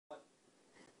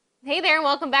Hey there, and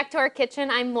welcome back to our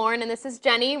kitchen. I'm Lauren, and this is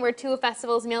Jenny. We're two of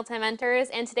Festival's Mealtime Mentors,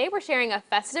 and today we're sharing a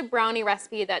festive brownie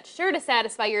recipe that's sure to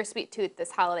satisfy your sweet tooth this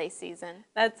holiday season.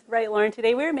 That's right, Lauren.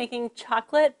 Today we're making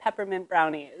chocolate peppermint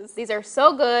brownies. These are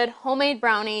so good, homemade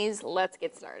brownies. Let's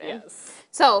get started. Yes.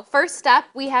 So, first step,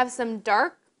 we have some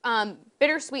dark,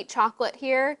 bittersweet chocolate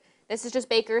here. This is just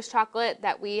baker's chocolate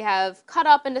that we have cut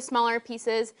up into smaller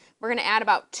pieces. We're going to add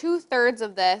about 2/3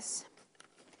 of this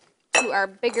to our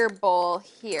bigger bowl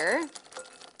here.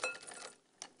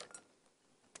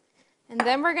 And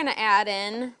then we're going to add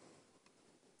in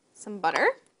some butter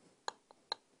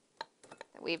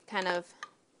that we've kind of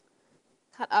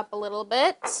cut up a little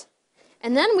bit.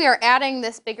 And then we are adding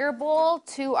this bigger bowl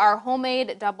to our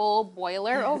homemade double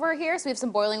boiler over here. So we have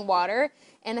some boiling water.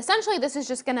 And essentially this is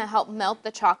just going to help melt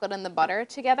the chocolate and the butter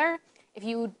together. If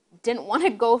you didn't want to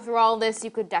go through all this,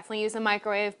 you could definitely use a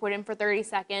microwave, put it in for 30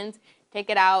 seconds, take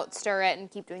it out, stir it, and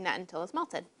keep doing that until it's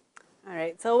melted. All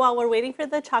right, so while we're waiting for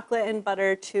the chocolate and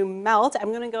butter to melt, I'm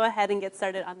going to go ahead and get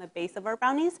started on the base of our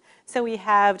brownies. So we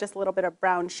have just a little bit of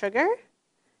brown sugar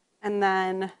and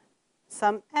then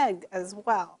some egg as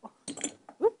well.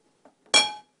 Oop.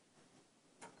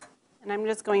 And I'm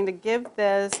just going to give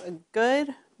this a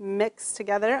good mix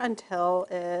together until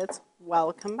it's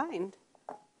well combined.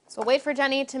 So wait for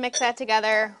Jenny to mix that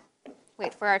together.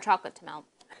 Wait for our chocolate to melt.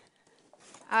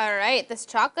 All right, this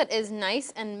chocolate is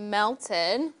nice and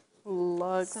melted.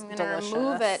 Looks So I'm going delicious. to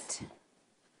remove it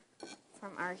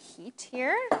from our heat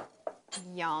here.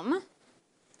 Yum.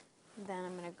 Then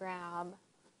I'm going to grab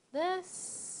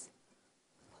this,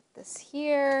 put this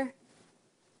here.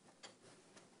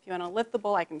 If you want to lift the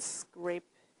bowl, I can scrape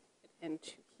it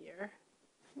into here.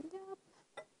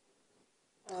 Yep.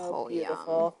 Oh, Oh,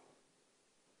 beautiful. yum.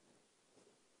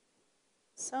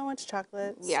 So much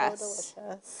chocolate, Yes. so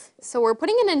delicious. So we're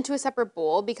putting it into a separate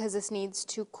bowl because this needs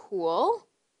to cool.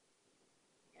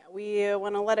 Yeah, we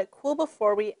want to let it cool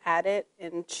before we add it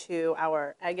into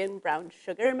our egg and brown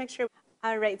sugar mixture.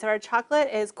 All right, so our chocolate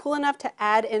is cool enough to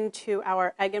add into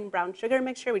our egg and brown sugar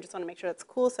mixture. We just want to make sure it's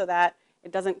cool so that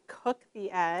it doesn't cook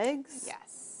the eggs.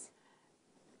 Yes.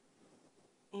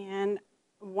 And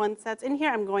once that's in here,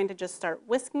 I'm going to just start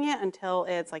whisking it until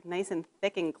it's like nice and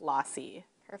thick and glossy.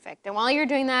 Perfect. And while you're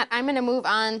doing that, I'm going to move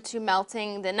on to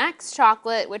melting the next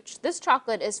chocolate, which this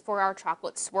chocolate is for our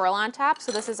chocolate swirl on top.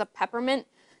 So this is a peppermint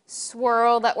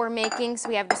swirl that we're making. So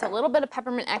we have just a little bit of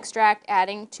peppermint extract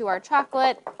adding to our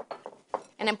chocolate.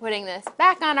 And I'm putting this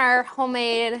back on our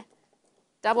homemade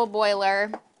double boiler.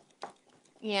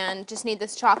 And just need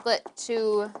this chocolate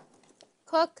to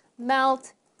cook,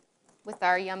 melt with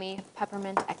our yummy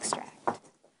peppermint extract.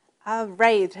 All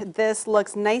right, this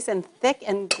looks nice and thick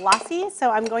and glossy,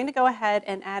 so I'm going to go ahead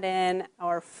and add in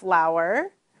our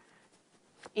flour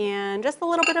and just a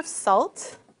little bit of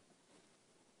salt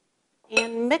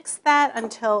and mix that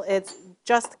until it's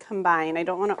just combined. I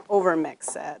don't want to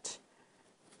overmix it.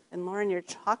 And Lauren, your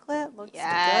chocolate looks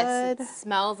Yes, good. it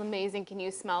smells amazing. Can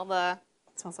you smell the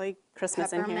It smells like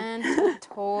Christmas in here. peppermint? It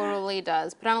totally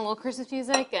does. Put on a little Christmas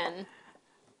music and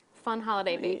fun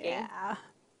holiday baking. Yeah.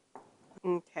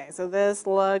 Okay, so this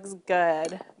looks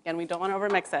good. Again, we don't want to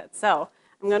overmix it. So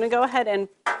I'm going to go ahead and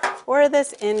pour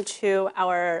this into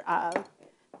our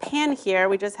pan here.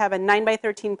 We just have a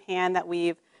 9x13 pan that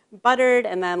we've buttered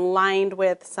and then lined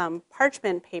with some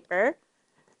parchment paper.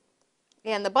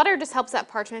 And the butter just helps that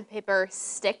parchment paper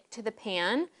stick to the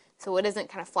pan so it isn't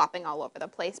kind of flopping all over the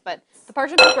place. But the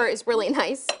parchment paper is really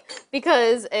nice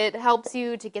because it helps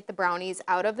you to get the brownies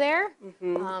out of there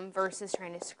versus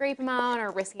trying to scrape them out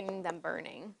or risking them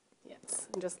burning. Yes,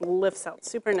 and just lifts out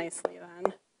super nicely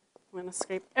then. I'm going to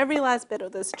scrape every last bit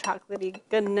of this chocolatey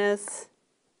goodness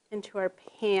into our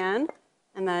pan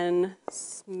and then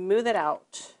smooth it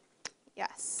out.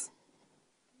 Yes.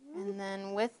 And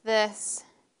then with this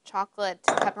chocolate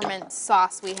peppermint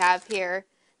sauce we have here,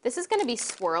 this is going to be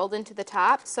swirled into the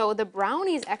top. So the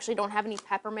brownies actually don't have any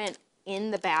peppermint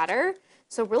in the batter.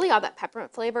 So really all that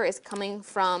peppermint flavor is coming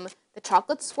from the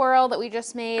chocolate swirl that we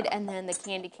just made and then the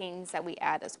candy canes that we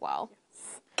add as well.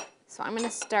 So I'm going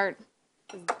to start.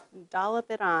 Dollop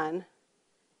it on.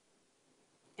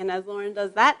 And as Lauren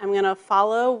does that, I'm going to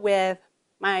follow with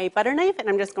my butter knife and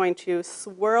I'm just going to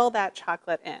swirl that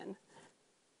chocolate in.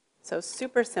 So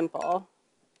super simple.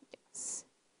 Yes.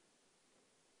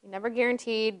 You never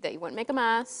guaranteed that you wouldn't make a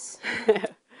mess.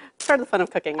 It's part of the fun of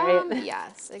cooking, right?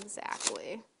 Yes,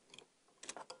 exactly.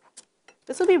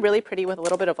 This would be really pretty with a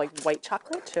little bit of like white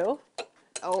chocolate too.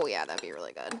 Oh yeah, that'd be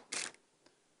really good.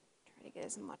 Try to get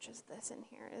as much as this in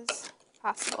here as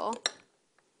possible.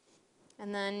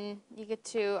 And then you get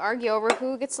to argue over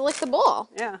who gets to lick the bowl.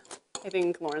 Yeah. I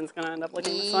think Lauren's gonna end up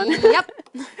licking this one. Yep.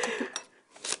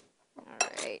 All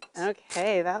right.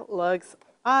 Okay, that looks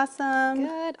awesome.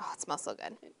 Good. Oh, it smells so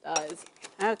good. It does.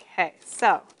 Okay,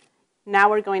 so now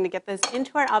we're going to get this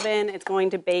into our oven. It's going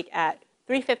to bake at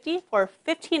 350 for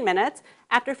 15 minutes.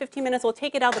 After 15 minutes, we'll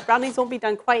take it out. The brownies won't be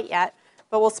done quite yet,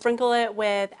 but we'll sprinkle it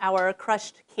with our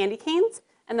crushed candy canes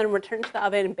and then return to the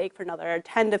oven and bake for another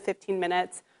 10 to 15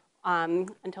 minutes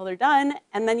until they're done.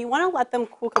 And then you want to let them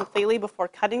cool completely before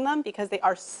cutting them because they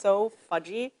are so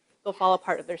fudgy, they'll fall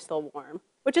apart if they're still warm,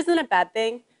 which isn't a bad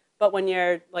thing. But when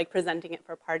you're like presenting it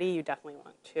for a party, you definitely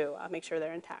want to make sure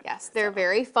they're intact. Yes, they're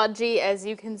very fudgy, as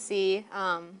you can see,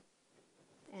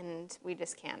 and we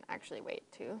just can't actually wait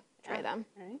to try them.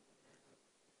 All right.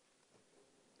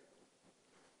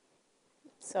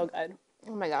 So good.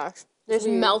 Oh my gosh, they just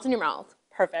melt in your mouth.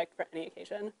 Perfect for any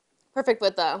occasion. Perfect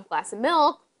with a glass of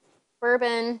milk,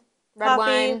 bourbon, red Coffee,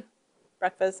 wine,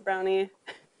 breakfast brownie.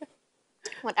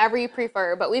 whatever you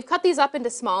prefer. But we've cut these up into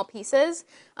small pieces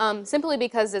simply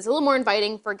because it's a little more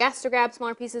inviting for guests to grab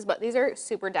smaller pieces, but these are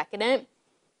super decadent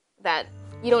that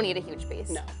you don't need a huge piece.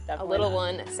 No, definitely a little not.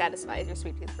 one satisfies your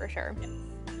sweet tooth for sure. Yes.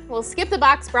 We'll skip the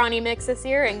box brownie mix this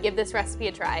year and give this recipe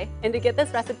a try. And to get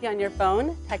this recipe on your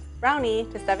phone, text brownie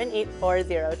to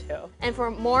 78402. And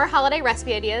for more holiday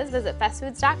recipe ideas, visit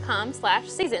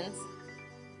festfoods.com/seasons.